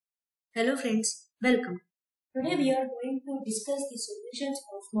Hello friends, welcome. Today we are going to discuss the solutions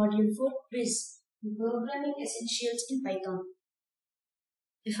of Module 4 quiz, the Programming Essentials in Python.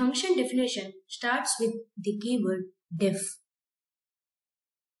 The function definition starts with the keyword def.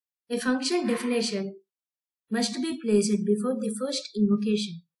 A function definition must be placed before the first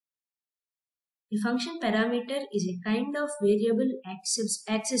invocation. The function parameter is a kind of variable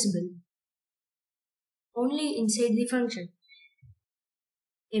accessible only inside the function.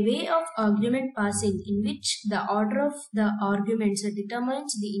 A way of argument passing in which the order of the arguments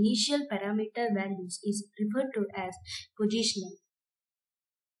determines the initial parameter values is referred to as positional.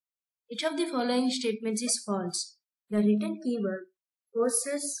 Which of the following statements is false? The written keyword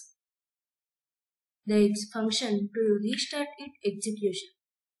forces the function to restart its execution.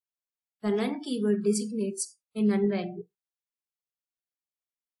 The none keyword designates a none value.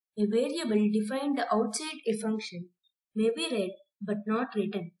 A variable defined outside a function may be read but not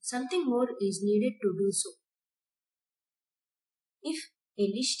written. Something more is needed to do so. If a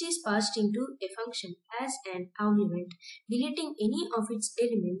list is passed into a function as an argument, deleting any of its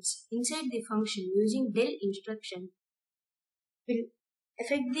elements inside the function using del instruction will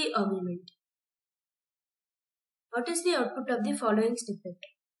affect the argument. What is the output of the following snippet?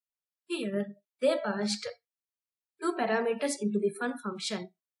 Here, they passed two parameters into the fun function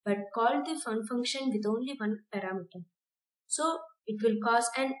but called the fun function with only one parameter. So, it will cause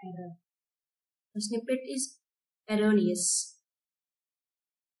an error. The snippet is erroneous.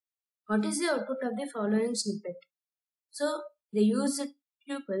 What is the output of the following snippet? So, they used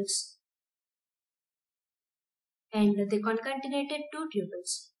tuples and they concatenated two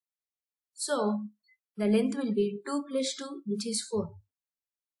tuples. So, the length will be 2 plus 2, which is 4.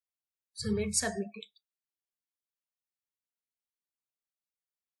 So, let's submit it.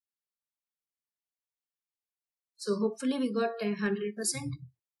 So, hopefully we got 100%.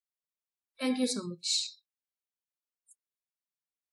 Thank you so much.